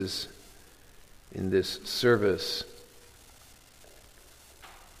in this service.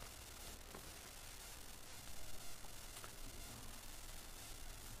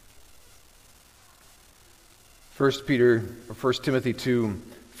 First Timothy 2.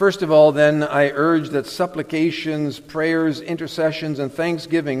 First of all, then, I urge that supplications, prayers, intercessions, and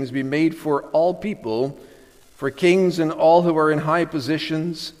thanksgivings be made for all people, for kings and all who are in high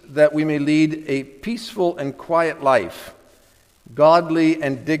positions, that we may lead a peaceful and quiet life, godly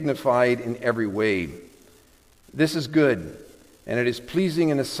and dignified in every way. This is good, and it is pleasing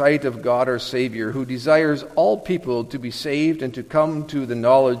in the sight of God our Savior, who desires all people to be saved and to come to the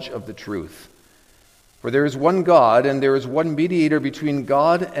knowledge of the truth. For there is one God, and there is one mediator between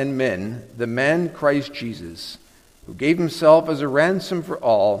God and men, the man Christ Jesus, who gave himself as a ransom for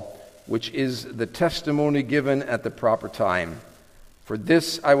all, which is the testimony given at the proper time. For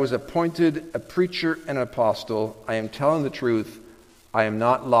this I was appointed a preacher and an apostle. I am telling the truth. I am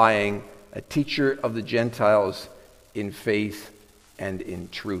not lying, a teacher of the Gentiles in faith and in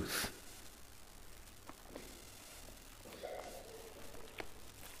truth.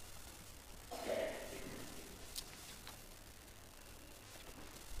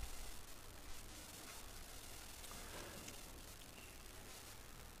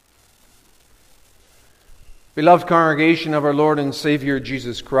 Beloved congregation of our Lord and Savior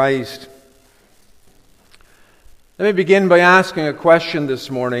Jesus Christ, let me begin by asking a question this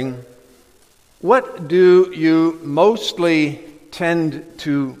morning. What do you mostly tend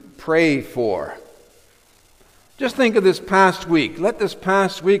to pray for? Just think of this past week. Let this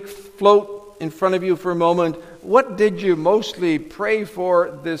past week float in front of you for a moment. What did you mostly pray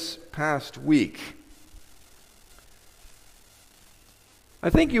for this past week? I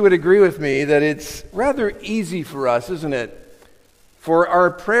think you would agree with me that it's rather easy for us, isn't it, for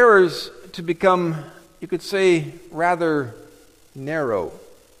our prayers to become, you could say, rather narrow.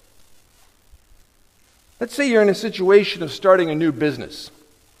 Let's say you're in a situation of starting a new business.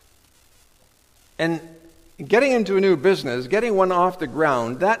 And getting into a new business, getting one off the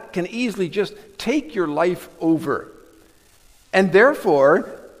ground, that can easily just take your life over. And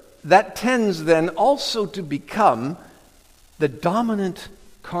therefore, that tends then also to become the dominant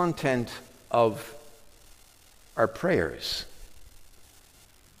content of our prayers.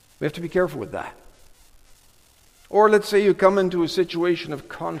 We have to be careful with that. Or let's say you come into a situation of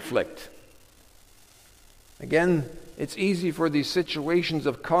conflict. Again, it's easy for these situations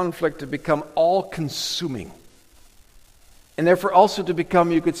of conflict to become all-consuming. And therefore also to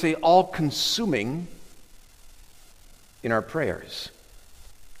become, you could say, all-consuming in our prayers.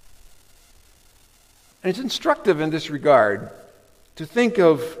 And it's instructive in this regard to think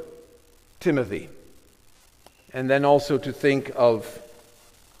of Timothy, and then also to think of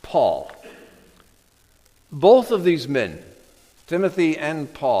Paul. Both of these men, Timothy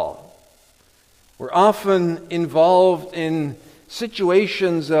and Paul, were often involved in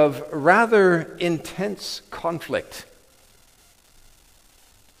situations of rather intense conflict,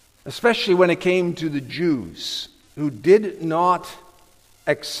 especially when it came to the Jews who did not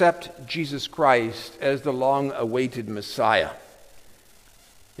accept Jesus Christ as the long-awaited Messiah.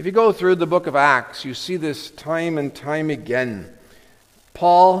 If you go through the book of Acts, you see this time and time again.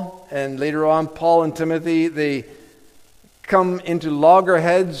 Paul, and later on Paul and Timothy, they come into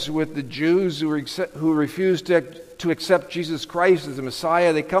loggerheads with the Jews who refused to accept Jesus Christ as the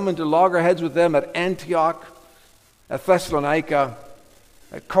Messiah. They come into loggerheads with them at Antioch, at Thessalonica,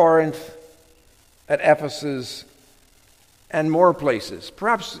 at Corinth, at Ephesus, and more places.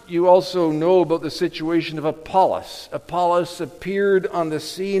 Perhaps you also know about the situation of Apollos. Apollos appeared on the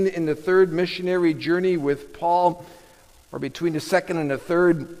scene in the third missionary journey with Paul, or between the second and the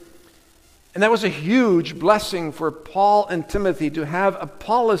third. And that was a huge blessing for Paul and Timothy to have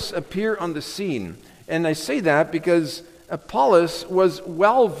Apollos appear on the scene. And I say that because Apollos was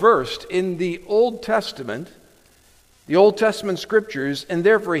well versed in the Old Testament scriptures, and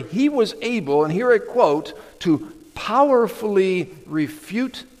therefore he was able, and here I quote, to powerfully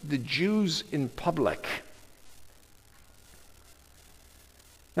refute the Jews in public.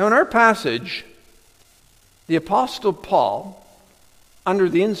 Now in our passage, the Apostle Paul, under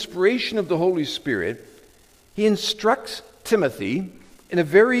the inspiration of the Holy Spirit, he instructs Timothy in a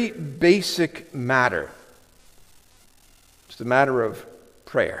very basic matter. It's the matter of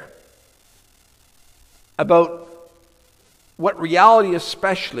prayer. About what reality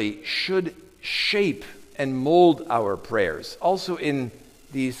especially should shape and mold our prayers, also in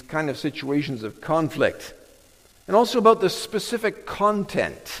these kind of situations of conflict, and also about the specific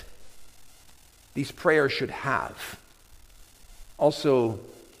content these prayers should have, also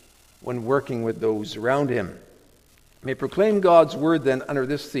when working with those around him. may proclaim God's word then under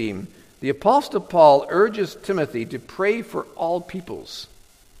this theme. The Apostle Paul urges Timothy to pray for all peoples,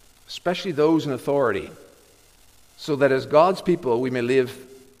 especially those in authority, so that as God's people we may live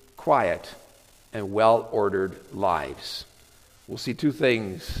quiet and well-ordered lives. We'll see two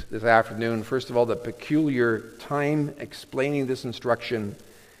things this afternoon. First of all, the peculiar time explaining this instruction,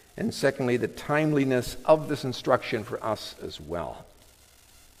 and secondly, the timeliness of this instruction for us as well.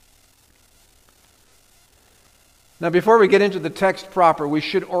 Now, before we get into the text proper, we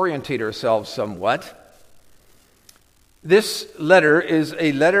should orientate ourselves somewhat. This letter is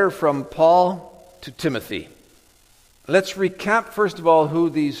a letter from Paul to Timothy. Let's recap, first of all, who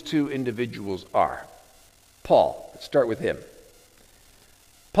these two individuals are. Paul, let's start with him.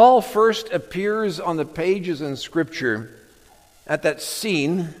 Paul first appears on the pages in Scripture at that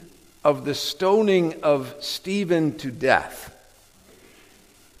scene of the stoning of Stephen to death.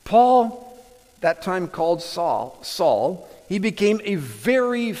 Paul, that time called Saul, he became a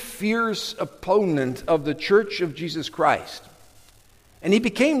very fierce opponent of the Church of Jesus Christ. And he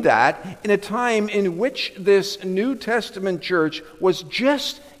became that in a time in which this New Testament church was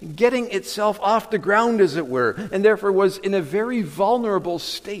just getting itself off the ground, as it were, and therefore was in a very vulnerable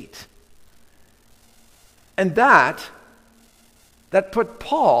state. And that put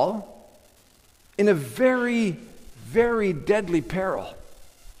Paul in a very, very deadly peril.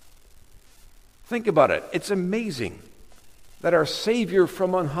 Think about it. It's amazing that our Savior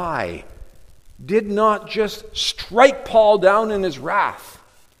from on high did not just strike Paul down in his wrath.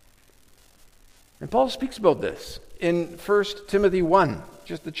 And Paul speaks about this in 1 Timothy 1,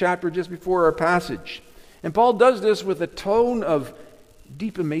 just the chapter just before our passage. And Paul does this with a tone of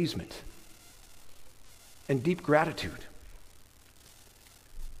deep amazement and deep gratitude.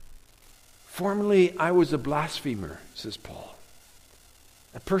 Formerly I was a blasphemer, says Paul,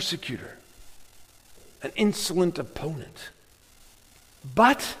 a persecutor, an insolent opponent.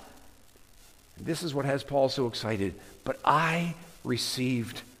 But, and this is what has Paul so excited, but I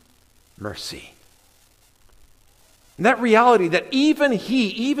received mercy. And that reality that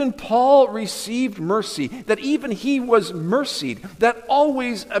even Paul received mercy, that even he was mercied, that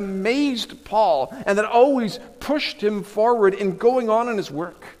always amazed Paul and that always pushed him forward in going on in his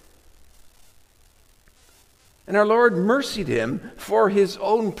work. And our Lord mercied him for his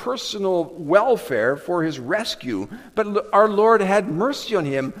own personal welfare, for his rescue. But our Lord had mercy on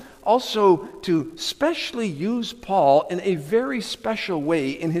him also to specially use Paul in a very special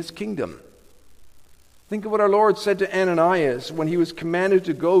way in his kingdom. Think of what our Lord said to Ananias when he was commanded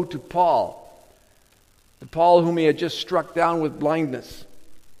to go to Paul, the Paul whom he had just struck down with blindness.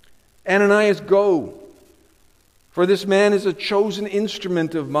 Ananias, go. For this man is a chosen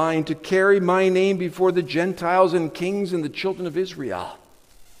instrument of mine to carry my name before the Gentiles and kings and the children of Israel.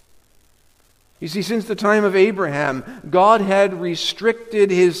 You see, since the time of Abraham, God had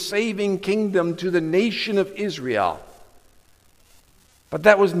restricted his saving kingdom to the nation of Israel. But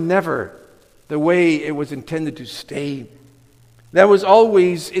that was never the way it was intended to stay. That was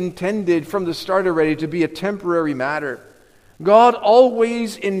always intended from the start already to be a temporary matter. God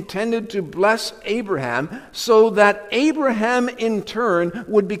always intended to bless Abraham so that Abraham in turn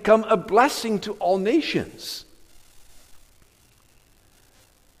would become a blessing to all nations.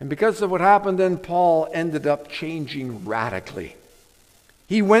 And because of what happened then, Paul ended up changing radically.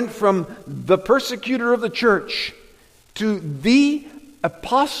 He went from the persecutor of the church to the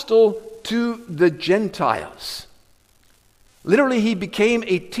apostle to the Gentiles. Literally, he became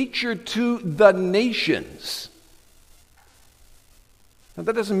a teacher to the nations. Now,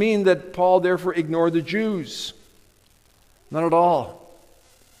 that doesn't mean that Paul therefore ignored the Jews. Not at all.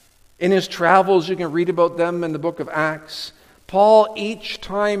 In his travels, you can read about them in the book of Acts. Paul, each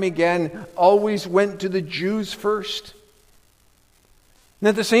time again, always went to the Jews first. And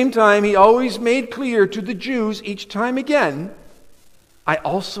at the same time, he always made clear to the Jews each time again, I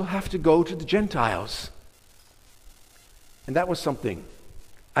also have to go to the Gentiles. And that was something.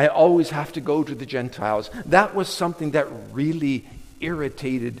 I always have to go to the Gentiles. That was something that really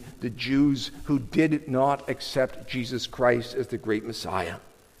irritated the Jews who did not accept Jesus Christ as the great Messiah.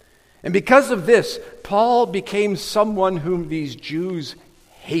 And because of this, Paul became someone whom these Jews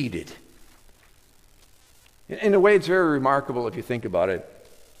hated. In a way, it's very remarkable if you think about it.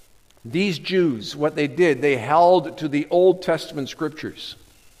 These Jews, what they did, they held to the Old Testament scriptures.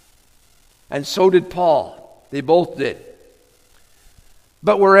 And so did Paul. They both did.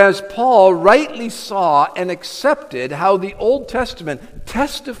 But whereas Paul rightly saw and accepted how the Old Testament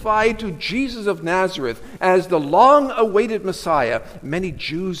testified to Jesus of Nazareth as the long-awaited Messiah, many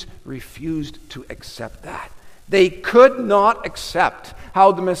Jews refused to accept that. They could not accept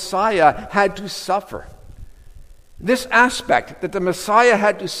how the Messiah had to suffer. This aspect that the Messiah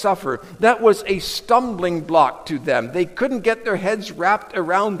had to suffer, that was a stumbling block to them. They couldn't get their heads wrapped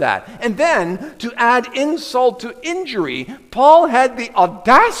around that. And then, to add insult to injury, Paul had the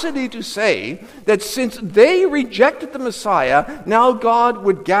audacity to say that since they rejected the Messiah, now God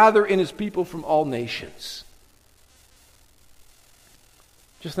would gather in his people from all nations.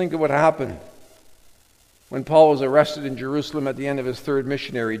 Just think of what happened when Paul was arrested in Jerusalem at the end of his third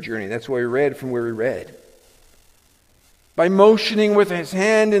missionary journey. That's why we read from where we read. By motioning with his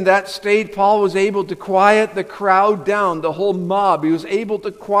hand in that state, Paul was able to quiet the crowd down, the whole mob. He was able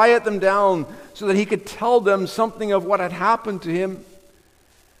to quiet them down so that he could tell them something of what had happened to him.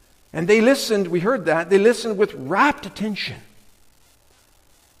 And they listened, we heard that, they listened with rapt attention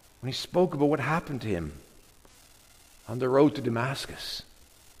when he spoke about what happened to him on the road to Damascus.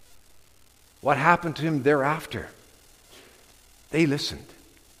 What happened to him thereafter. They listened.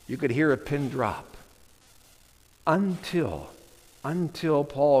 You could hear a pin drop. Until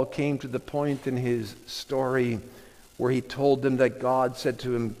Paul came to the point in his story where he told them that God said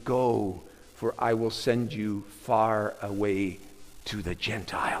to him, "Go, for I will send you far away to the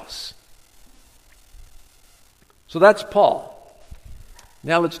Gentiles." So that's Paul.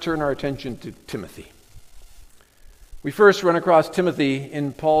 Now let's turn our attention to Timothy. We first run across Timothy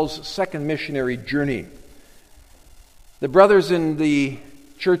in Paul's second missionary journey. The brothers in the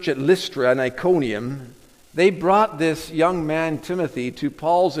church at Lystra and Iconium, they brought this young man, Timothy, to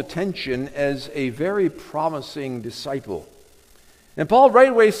Paul's attention as a very promising disciple. And Paul right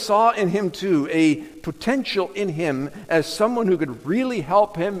away saw in him too a potential in him as someone who could really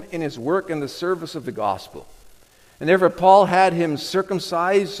help him in his work in the service of the gospel. And therefore Paul had him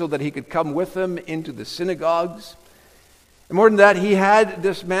circumcised so that he could come with him into the synagogues. And more than that, he had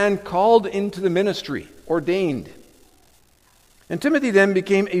this man called into the ministry, ordained. And Timothy then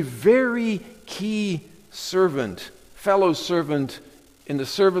became a very key servant, fellow servant in the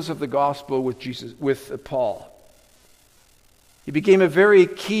service of the gospel with Paul. He became a very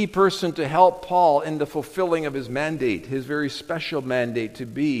key person to help Paul in the fulfilling of his mandate, his very special mandate to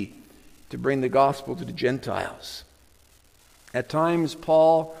bring the gospel to the Gentiles. At times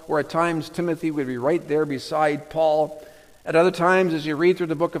Timothy would be right there beside Paul. At other times, as you read through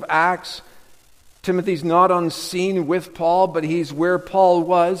the book of Acts, Timothy's not on scene with Paul, but he's where Paul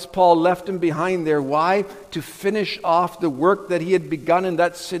was. Paul left him behind there. Why? To finish off the work that he had begun in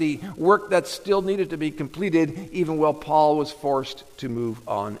that city, work that still needed to be completed, even while Paul was forced to move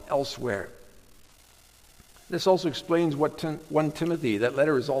on elsewhere. This also explains what 1 Timothy, that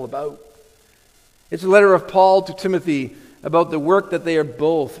letter, is all about. It's a letter of Paul to Timothy about the work that they are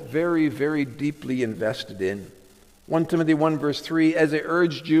both very, very deeply invested in. 1 Timothy 1 verse 3, "As I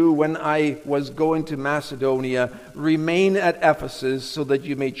urged you when I was going to Macedonia, remain at Ephesus so that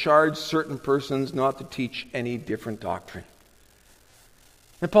you may charge certain persons not to teach any different doctrine."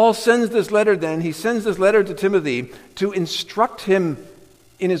 And Paul sends this letter to Timothy to instruct him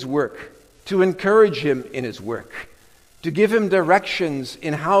in his work, to encourage him in his work, to give him directions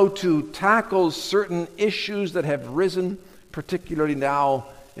in how to tackle certain issues that have risen, particularly now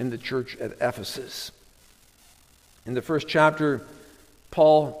in the church at Ephesus. In the first chapter,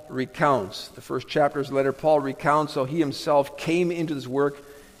 Paul recounts how he himself came into this work.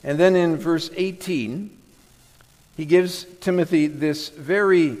 And then in verse 18, he gives Timothy this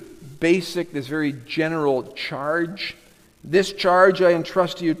very basic, this very general charge. "This charge I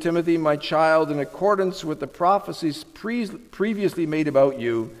entrust to you, Timothy, my child, in accordance with the prophecies previously made about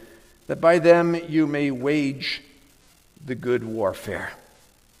you, that by them you may wage the good warfare."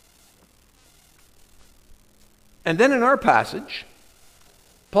 And then in our passage,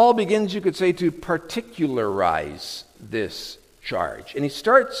 Paul begins, you could say, to particularize this charge. And he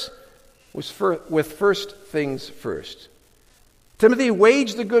starts with first things first. Timothy,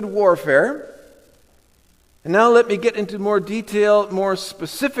 wage the good warfare. And now let me get into more detail, more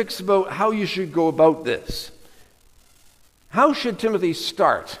specifics about how you should go about this. How should Timothy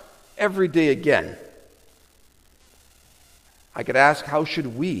start every day again? I could ask, how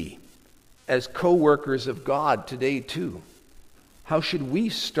should we, as co-workers of God today too, how should we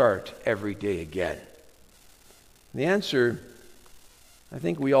start every day again? The answer, I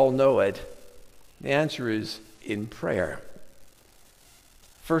think we all know it. The answer is in prayer.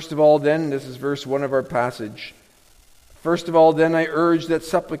 First of all then, this is verse 1 of our passage. "First of all then, I urge that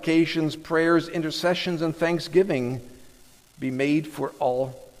supplications, prayers, intercessions, and thanksgiving be made for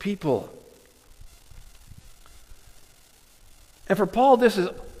all people." And for Paul, this is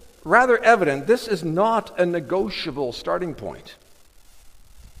rather evident. This is not a negotiable starting point.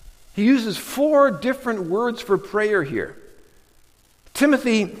 He uses 4 different words for prayer here.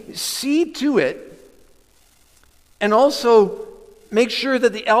 Timothy, see to it And also make sure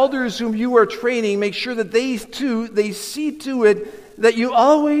that the elders whom you are training, make sure that they see to it that you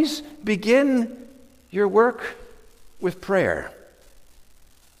always begin your work with prayer.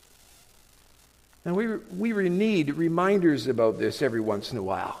 And we need reminders about this every once in a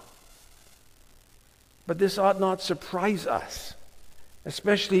while. But this ought not surprise us,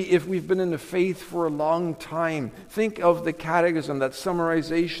 especially if we've been in the faith for a long time. Think of the Catechism, that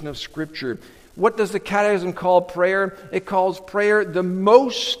summarization of Scripture. What does the Catechism call prayer? It calls prayer the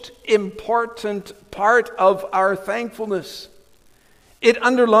most important part of our thankfulness. It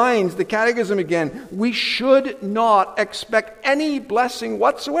underlines, the Catechism again, we should not expect any blessing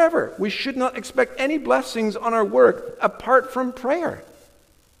whatsoever. We should not expect any blessings on our work apart from prayer.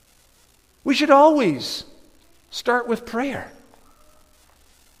 We should always start with prayer.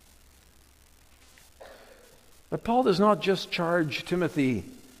 But Paul does not just charge Timothy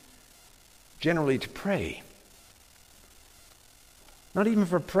generally to pray. Not even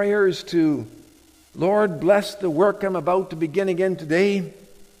for prayers to, Lord, bless the work I'm about to begin again today.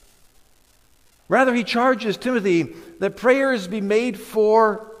 Rather, he charges Timothy that prayers be made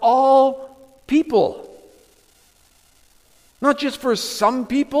for all people. Not just for some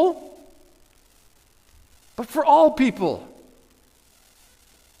people, but for all people.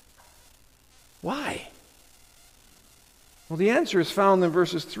 Why? Well, the answer is found in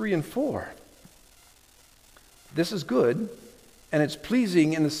verses 3 and 4. This is good, and it's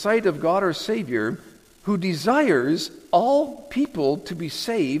pleasing in the sight of God our Savior, who desires all people to be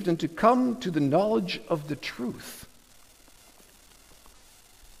saved and to come to the knowledge of the truth.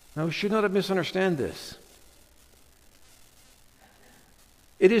 Now, we should not misunderstand this.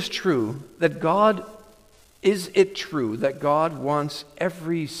 Is it true that God wants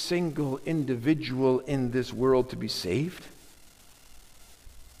every single individual in this world to be saved?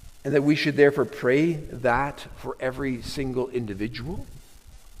 And that we should therefore pray that for every single individual?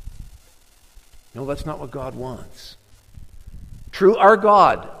 No, that's not what God wants. True, our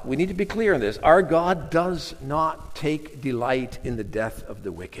God, we need to be clear on this, our God does not take delight in the death of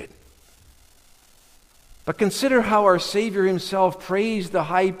the wicked. But consider how our Savior himself prays the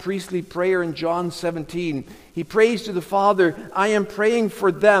high priestly prayer in John 17. He prays to the Father, I am praying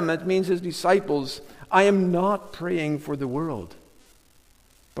for them, that means his disciples. I am not praying for the world,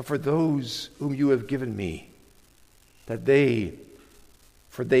 but for those whom you have given me, for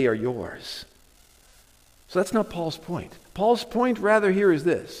they are yours. So that's not Paul's point. Paul's point rather here is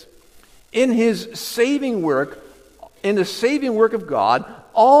this. In his saving work, in the saving work of God,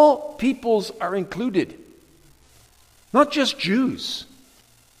 all peoples are included. Not just Jews,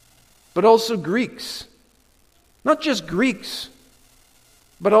 but also Greeks. Not just Greeks,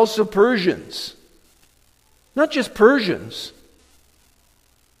 but also Persians. Not just Persians,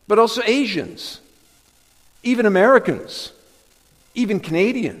 but also Asians, even Americans, even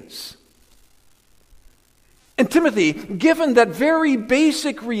Canadians. And Timothy, given that very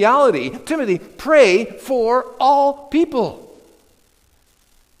basic reality, Timothy, pray for all people.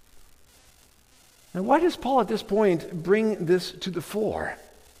 Now, why does Paul at this point bring this to the fore?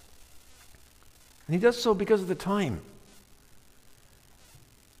 And he does so because of the time.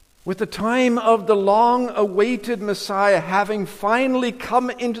 With the time of the long-awaited Messiah having finally come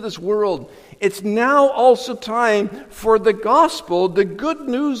into this world, it's now also time for the gospel, the good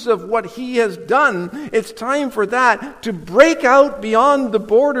news of what he has done. It's time for that to break out beyond the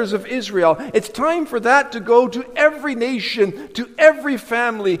borders of Israel. It's time for that to go to every nation, to every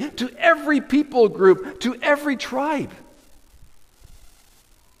family, to every people group, to every tribe.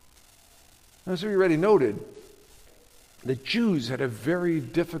 As we already noted, the Jews had a very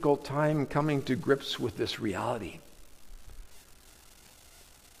difficult time coming to grips with this reality.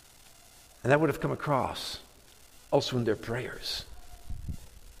 And that would have come across also in their prayers.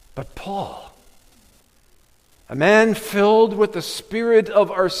 But Paul, a man filled with the Spirit of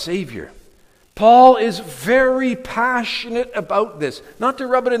our Savior, Paul is very passionate about this. Not to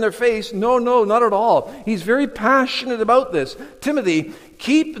rub it in their face. No, not at all. He's very passionate about this. Timothy,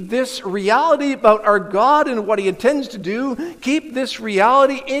 keep this reality about our God and what he intends to do. Keep this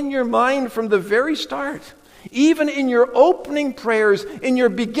reality in your mind from the very start. Even in your opening prayers, in your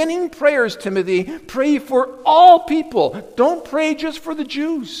beginning prayers, Timothy, pray for all people. Don't pray just for the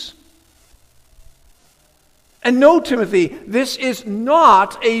Jews. And no, Timothy, this is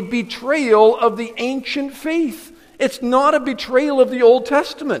not a betrayal of the ancient faith. It's not a betrayal of the Old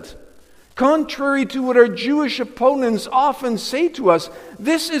Testament. Contrary to what our Jewish opponents often say to us,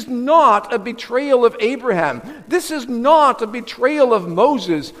 this is not a betrayal of Abraham. This is not a betrayal of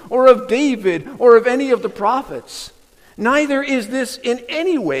Moses or of David or of any of the prophets. Neither is this in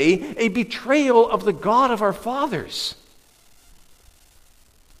any way a betrayal of the God of our fathers.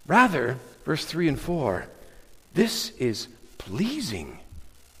 Rather, verse 3 and 4, this is pleasing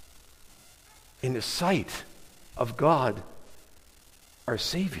in the sight of God, our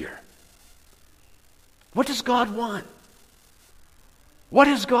Savior. What does God want? What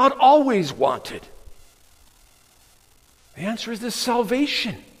has God always wanted? The answer is the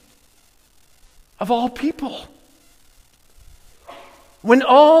salvation of all people. When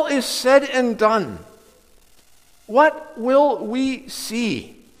all is said and done, what will we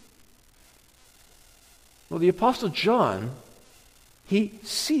see? Well, the Apostle John, he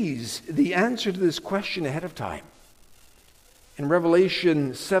sees the answer to this question ahead of time. In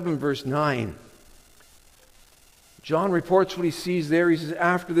Revelation 7, verse 9, John reports what he sees there. He says,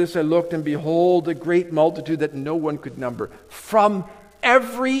 after this I looked, and behold, a great multitude that no one could number, from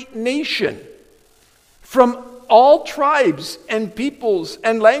every nation, from all tribes and peoples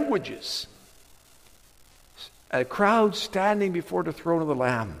and languages. A crowd standing before the throne of the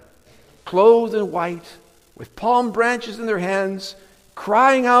Lamb, clothed in white, with palm branches in their hands,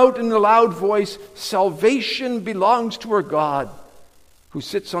 crying out in a loud voice, salvation belongs to our God, who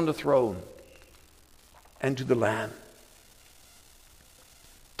sits on the throne, and to the Lamb.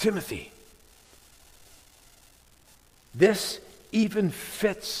 Timothy, this even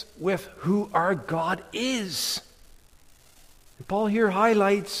fits with who our God is. And Paul here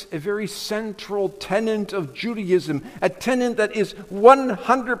highlights a very central tenet of Judaism, a tenet that is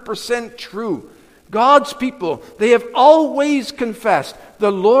 100% true. God's people, they have always confessed,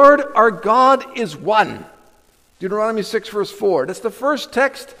 the Lord our God is one. Deuteronomy 6 verse 4. That's the first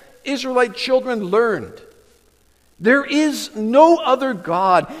text Israelite children learned. There is no other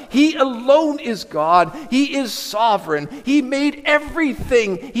God. He alone is God. He is sovereign. He made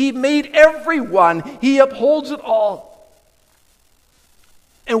everything. He made everyone. He upholds it all.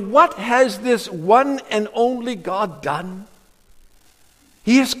 And what has this one and only God done?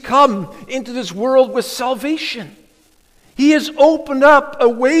 He has come into this world with salvation. He has opened up a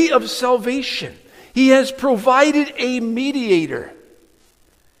way of salvation. He has provided a mediator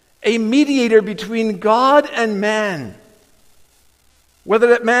between God and man. Whether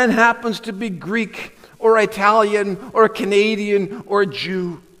that man happens to be Greek or Italian or Canadian or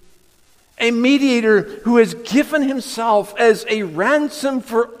Jew. A mediator who has given himself as a ransom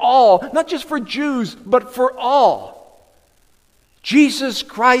for all, not just for Jews, but for all. Jesus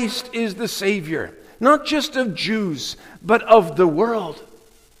Christ is the Savior, not just of Jews, but of the world.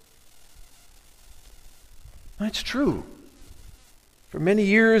 That's true. For many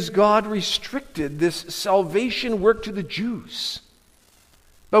years, God restricted this salvation work to the Jews.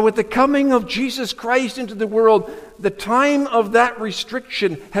 But with the coming of Jesus Christ into the world, the time of that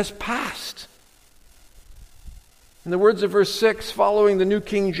restriction has passed. In the words of verse 6, following the New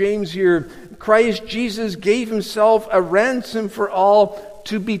King James here, Christ Jesus gave himself a ransom for all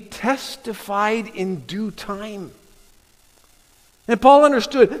to be testified in due time. And Paul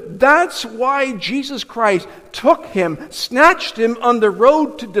understood that's why Jesus Christ took him, snatched him on the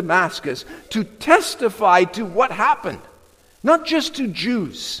road to Damascus to testify to what happened. Not just to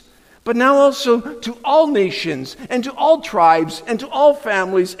Jews, but now also to all nations and to all tribes and to all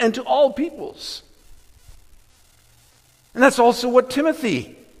families and to all peoples. And that's also what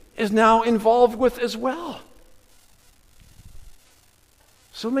Timothy is now involved with as well.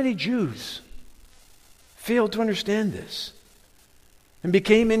 So many Jews failed to understand this and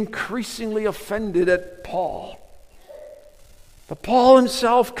became increasingly offended at Paul. But Paul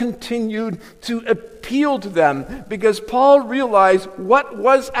himself continued to appeal to them because Paul realized what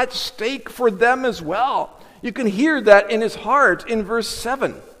was at stake for them as well. You can hear that in his heart in verse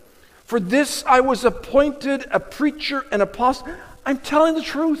 7. For this I was appointed a preacher and apostle. I'm telling the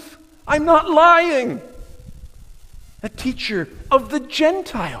truth. I'm not lying. A teacher of the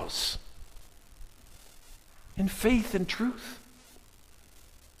Gentiles in faith and truth.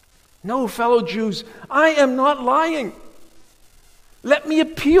 No, fellow Jews, I am not lying. Let me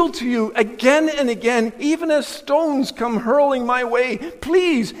appeal to you again and again, even as stones come hurling my way.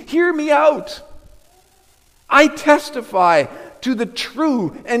 Please hear me out. I testify to the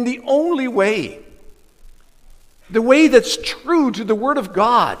true and the only way. The way that's true to the Word of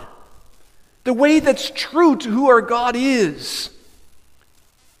God. The way that's true to who our God is.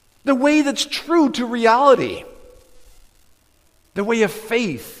 The way that's true to reality. The way of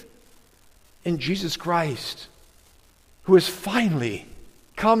faith in Jesus Christ, who has finally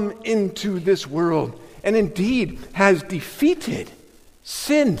come into this world and indeed has defeated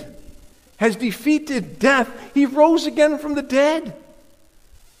sin, has defeated death. He rose again from the dead.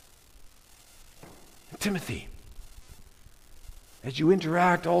 Timothy, as you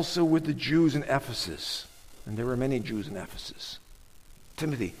interact also with the Jews in Ephesus, and there were many Jews in Ephesus,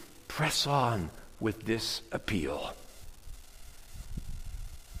 Timothy, press on with this appeal.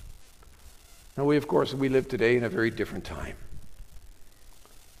 Now we live today in a very different time.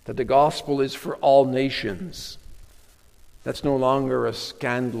 That the gospel is for all nations. That's no longer a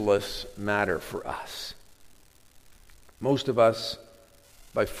scandalous matter for us. Most of us,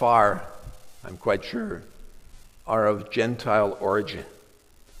 by far, I'm quite sure, are of Gentile origin.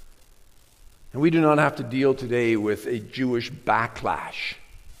 And we do not have to deal today with a Jewish backlash,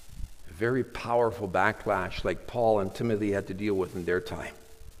 a very powerful backlash like Paul and Timothy had to deal with in their time.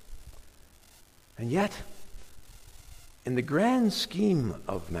 And yet, in the grand scheme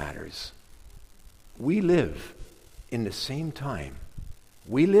of matters, we live in the same time.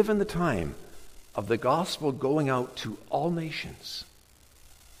 We live in the time of the gospel going out to all nations,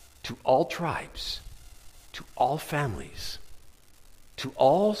 to all tribes, to all families, to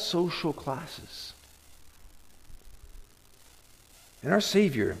all social classes. And our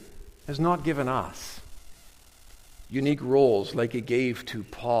Savior has not given us unique roles like he gave to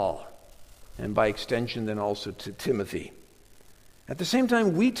Paul, and by extension then also to Timothy. At the same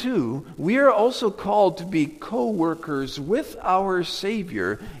time, we are also called to be co-workers with our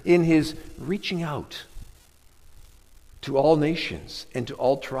Savior in his reaching out to all nations and to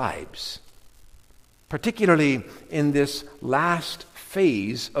all tribes, particularly in this last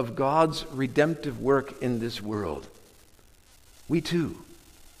phase of God's redemptive work in this world. We too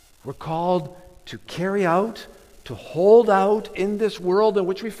were called to carry out, to hold out in this world in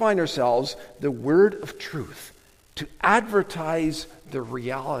which we find ourselves, the word of truth, to advertise the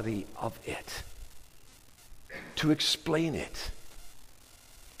reality of it, to explain it,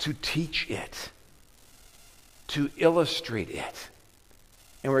 to teach it, to illustrate it.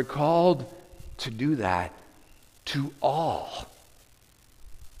 And we're called to do that to all.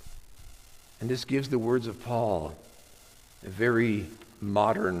 And this gives the words of Paul a very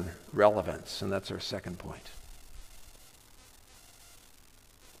modern relevance, and that's our second point.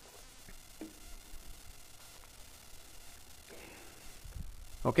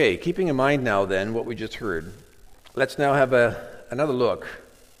 Okay, keeping in mind now then what we just heard, let's now have another look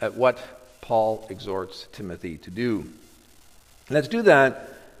at what Paul exhorts Timothy to do. And let's do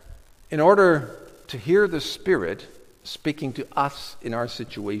that in order to hear the Spirit speaking to us in our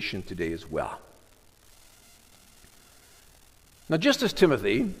situation today as well. Now, just as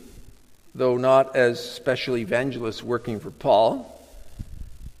Timothy, though not as special evangelists working for Paul,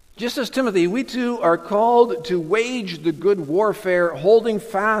 just as Timothy, we too are called to wage the good warfare, holding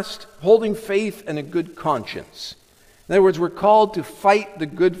fast, holding faith, and a good conscience. In other words, we're called to fight the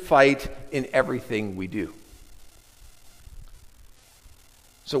good fight in everything we do.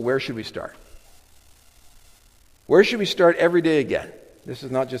 So where should we start? Where should we start every day again? This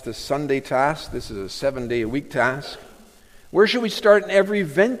is not just a Sunday task. This is a 7-day-a-week task. Where should we start in every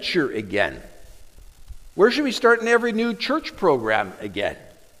venture again? Where should we start in every new church program again?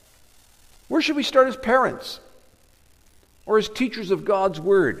 Where should we start as parents or as teachers of God's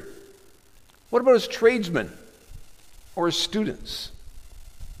Word? What about as tradesmen or as students?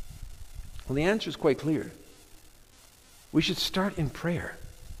 Well, the answer is quite clear. We should start in prayer.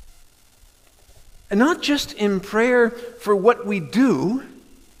 And not just in prayer for what we do,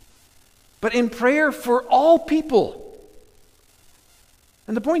 but in prayer for all people.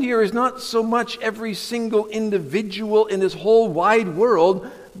 And the point here is not so much every single individual in this whole wide world,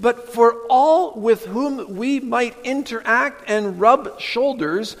 but for all with whom we might interact and rub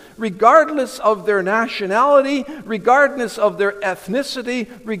shoulders, regardless of their nationality, regardless of their ethnicity,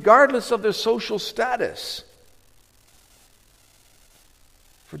 regardless of their social status.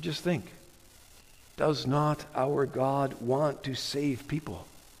 For just think, does not our God want to save people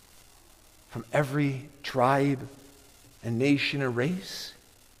from every tribe and nation and race?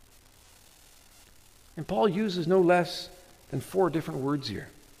 And Paul uses no less than 4 different words here.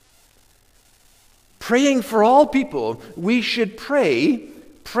 Praying for all people, we should pray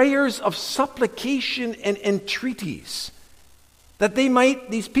prayers of supplication and entreaties, that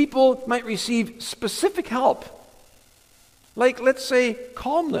these people might receive specific help, like, let's say,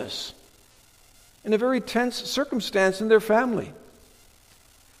 calmness in a very tense circumstance in their family,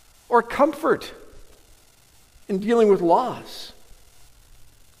 or comfort in dealing with loss.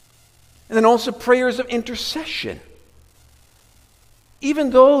 And then also prayers of intercession. Even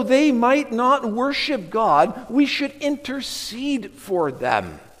though they might not worship God, we should intercede for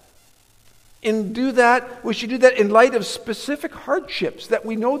them. And we should do that in light of specific hardships that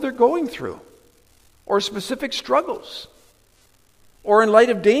we know they're going through, or specific struggles, or in light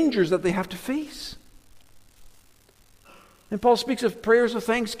of dangers that they have to face. And Paul speaks of prayers of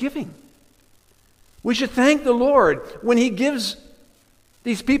thanksgiving. We should thank the Lord when He gives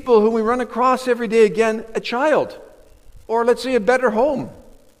these people whom we run across every day again a child, or let's say a better home,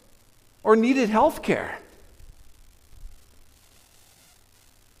 or needed health care.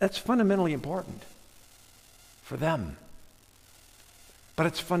 That's fundamentally important for them. But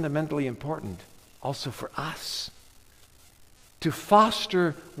it's fundamentally important also for us to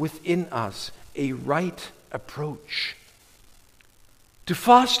foster within us a right approach, to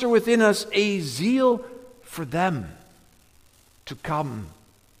foster within us a zeal for them to come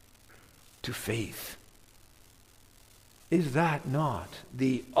to faith. Is that not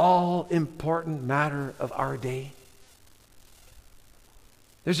the all-important matter of our day?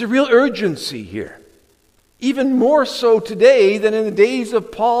 There's a real urgency here, even more so today than in the days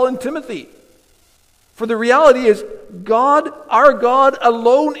of Paul and Timothy. For the reality is, God, our God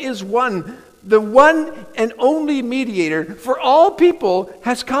alone is one. The one and only mediator for all people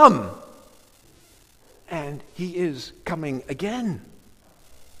has come. And He is coming again.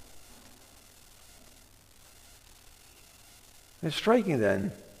 It's striking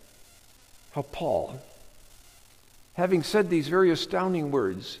then how Paul, having said these very astounding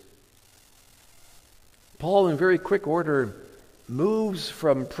words, Paul in very quick order moves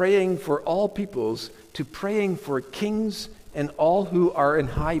from praying for all peoples to praying for kings and all who are in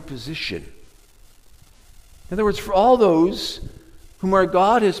high position. In other words, for all those whom our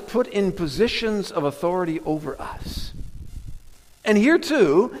God has put in positions of authority over us. And here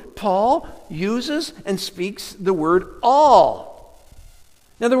too, Paul uses and speaks the word all.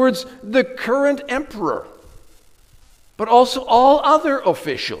 In other words, the current emperor, but also all other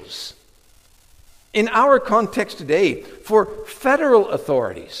officials. In our context today, for federal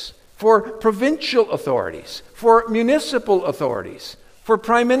authorities, for provincial authorities, for municipal authorities, for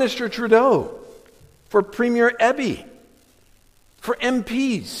Prime Minister Trudeau, for Premier Eby, for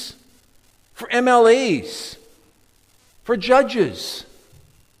MPs, for MLAs, for judges,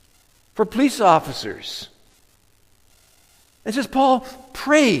 for police officers. It says, Paul,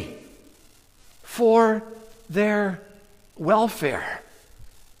 pray for their welfare.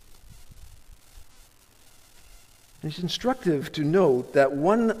 And it's instructive to note that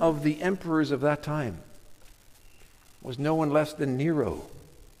one of the emperors of that time was no one less than Nero,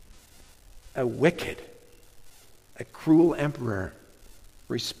 a wicked, a cruel emperor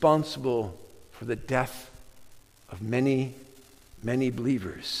responsible for the death of many, many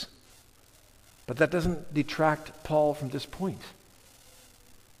believers. But that doesn't detract Paul from this point.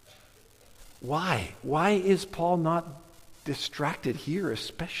 Why? Why is Paul not distracted here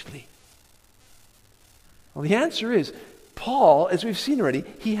especially? Well, the answer is, Paul, as we've seen already,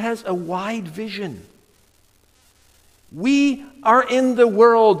 he has a wide vision. We are in the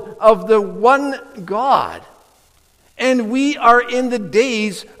world of the one God, and we are in the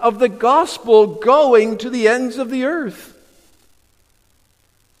days of the gospel going to the ends of the earth.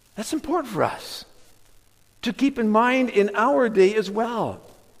 That's important for us to keep in mind in our day as well.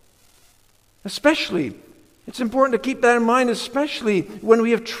 Especially, it's important to keep that in mind, especially when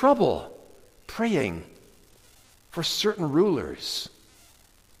we have trouble praying for certain rulers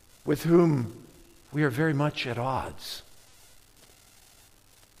with whom we are very much at odds.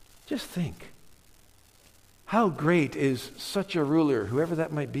 Just think, how great is such a ruler, whoever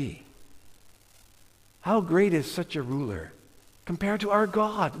that might be? How great is such a ruler compared to our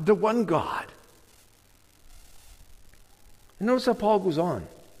God, the one God? And notice how Paul goes on.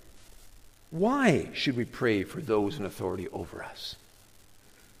 Why should we pray for those in authority over us?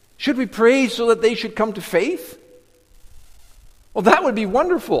 Should we pray so that they should come to faith? Well, that would be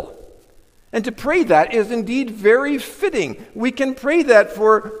wonderful. And to pray that is indeed very fitting. We can pray that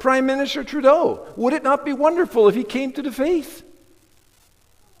for Prime Minister Trudeau. Would it not be wonderful if he came to the faith?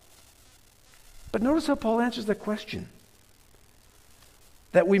 But notice how Paul answers that question.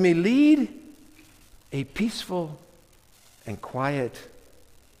 That we may lead a peaceful and quiet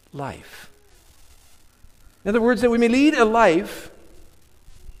life. In other words, that we may lead a life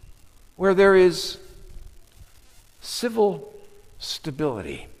where there is civil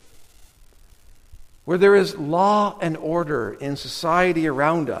stability, where there is law and order in society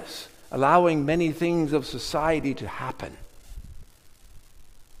around us, allowing many things of society to happen,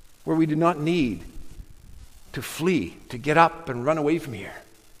 where we do not need to flee, to get up and run away from here.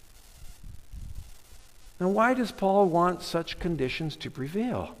 Now, why does Paul want such conditions to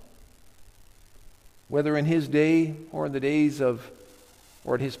prevail? Whether in his day or in the days of,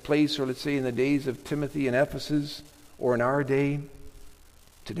 or at his place, or let's say in the days of Timothy in Ephesus, or in our day,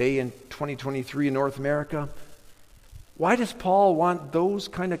 today in 2023 in North America, why does Paul want those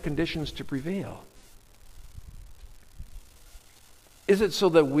kind of conditions to prevail? Is it so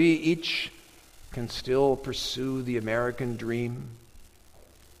that we each can still pursue the American dream?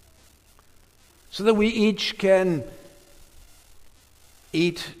 So that we each can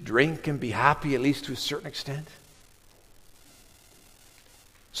eat, drink, and be happy, at least to a certain extent?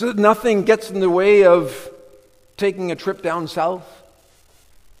 So that nothing gets in the way of taking a trip down south?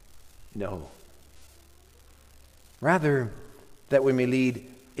 No. Rather, that we may lead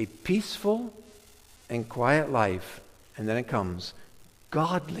a peaceful and quiet life, and then it comes,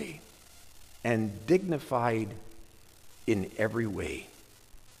 godly and dignified in every way.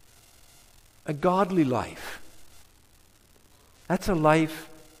 A godly life. That's a life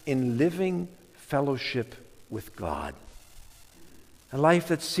in living fellowship with God. A life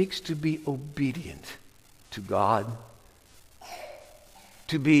that seeks to be obedient to God,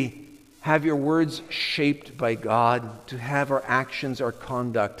 to have your words shaped by God, to have our actions, our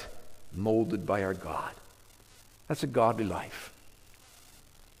conduct molded by our God. That's a godly life.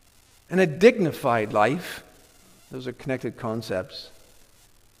 And a dignified life, those are connected concepts.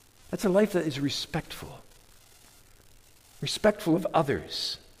 That's a life that is respectful of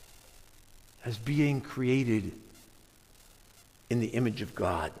others as being created in the image of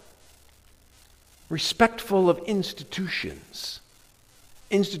God. Respectful of institutions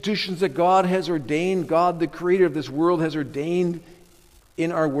that God has ordained, God, the creator of this world, has ordained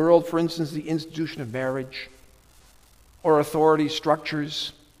in our world. For instance, the institution of marriage, or authority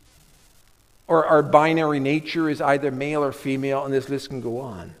structures, or our binary nature is either male or female, and this list can go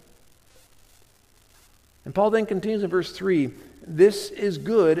on. And Paul then continues in verse 3, this is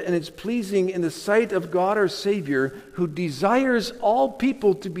good and it's pleasing in the sight of God our Savior, who desires all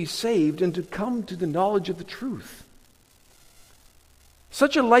people to be saved and to come to the knowledge of the truth.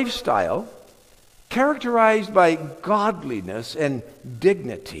 Such a lifestyle, characterized by godliness and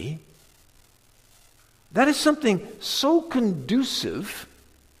dignity, that is something so conducive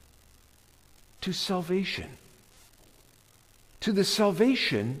to salvation, to the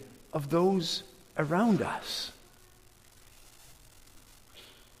salvation of those around us.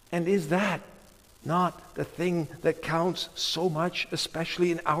 And is that not the thing that counts so much,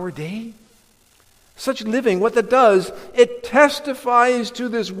 especially in our day? Such living, what that does, it testifies to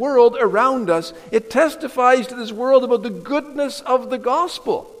this world around us. It testifies to this world about the goodness of the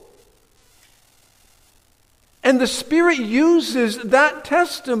gospel. And the Spirit uses that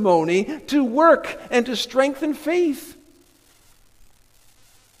testimony to work and to strengthen faith.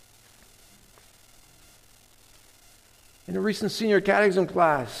 In a recent senior catechism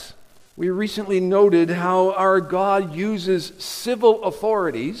class, we recently noted how our God uses civil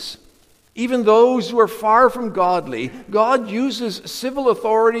authorities, even those who are far from godly. God uses civil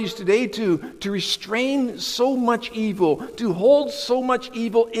authorities today to restrain so much evil, to hold so much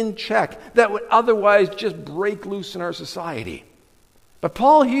evil in check that would otherwise just break loose in our society. But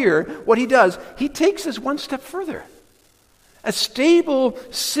Paul here, what he does, he takes this one step further. A stable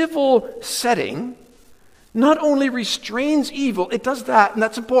civil setting not only restrains evil, it does that, and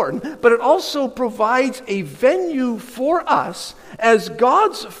that's important, but it also provides a venue for us as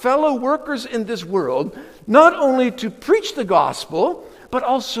God's fellow workers in this world, not only to preach the gospel, but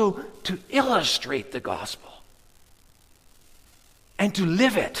also to illustrate the gospel and to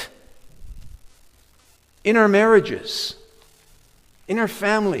live it in our marriages, in our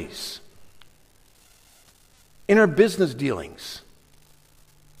families, in our business dealings,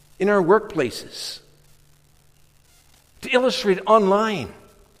 in our workplaces, to illustrate online.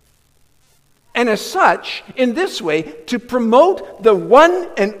 And as such, in this way, to promote the one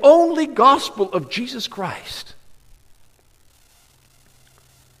and only gospel of Jesus Christ.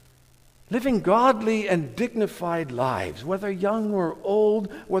 Living godly and dignified lives, whether young or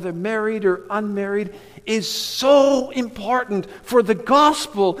old, whether married or unmarried, is so important for the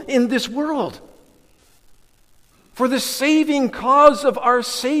gospel in this world. For the saving cause of our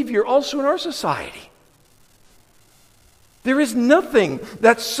Savior also in our society. There is nothing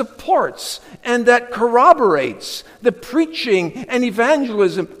that supports and that corroborates the preaching and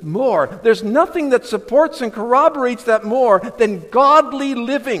evangelism more. There's nothing that supports and corroborates that more than godly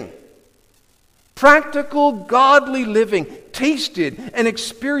living. Practical, godly living, tasted and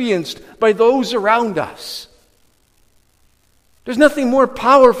experienced by those around us. There's nothing more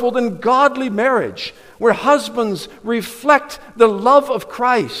powerful than godly marriage, where husbands reflect the love of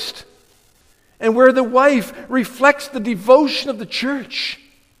Christ, and where the wife reflects the devotion of the church.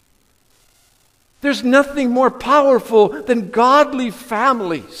 There's nothing more powerful than godly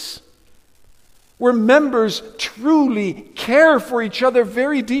families, where members truly care for each other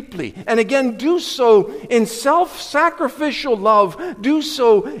very deeply, and again do so in self-sacrificial love, do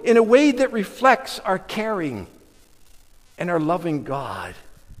so in a way that reflects our caring and our loving God.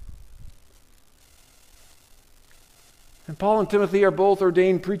 And Paul and Timothy are both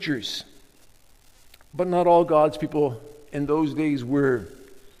ordained preachers, but not all God's people in those days were,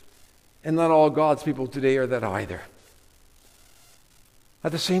 and not all God's people today are that either.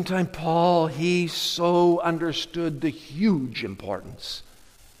 At the same time, Paul, he so understood the huge importance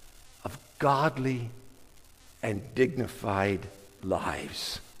of godly and dignified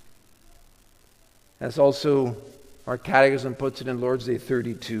lives. As also our catechism puts it in Lord's Day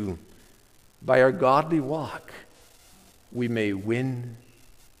 32, by our godly walk, we may win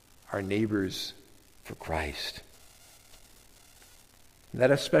our neighbors for Christ. And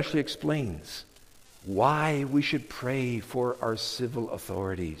that especially explains why we should pray for our civil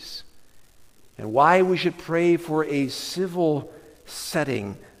authorities and why we should pray for a civil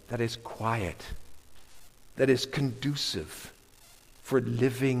setting that is quiet, that is conducive for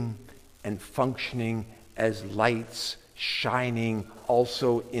living and functioning as lights shining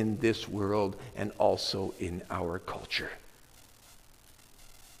also in this world and also in our culture.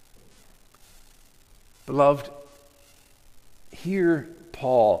 Beloved, hear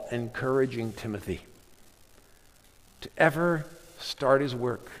Paul encouraging Timothy to ever start his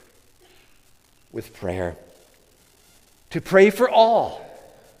work with prayer. To pray for all,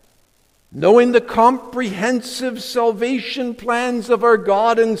 knowing the comprehensive salvation plans of our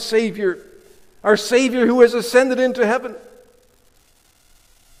God and Savior, our Savior who has ascended into heaven.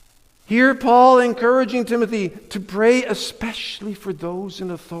 Hear Paul encouraging Timothy to pray especially for those in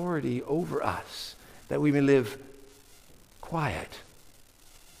authority over us, that we may live quiet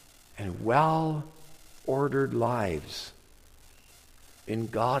and well-ordered lives in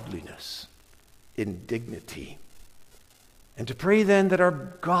godliness, in dignity. And to pray then that our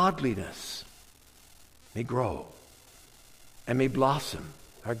godliness may grow and may blossom.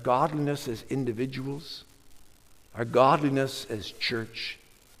 Our godliness as individuals, our godliness as church.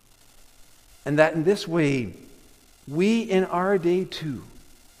 And that in this way, we in our day too,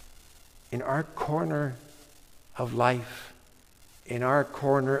 in our corner of life, in our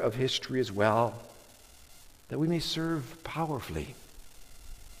corner of history as well, that we may serve powerfully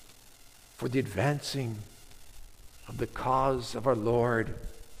for the advancing of the cause of our Lord.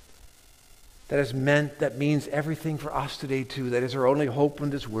 That means everything for us today too. That is our only hope in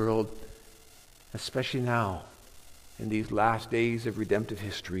this world, especially now in these last days of redemptive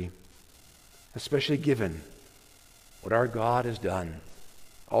history, especially given what our God has done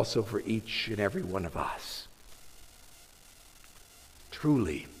also for each and every one of us.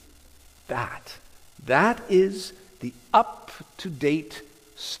 Truly, that is the up-to-date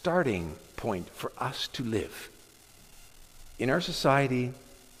starting point for us to live in our society,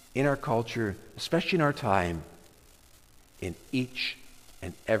 in our culture, especially in our time, in each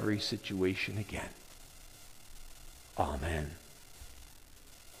and every situation again. Amen.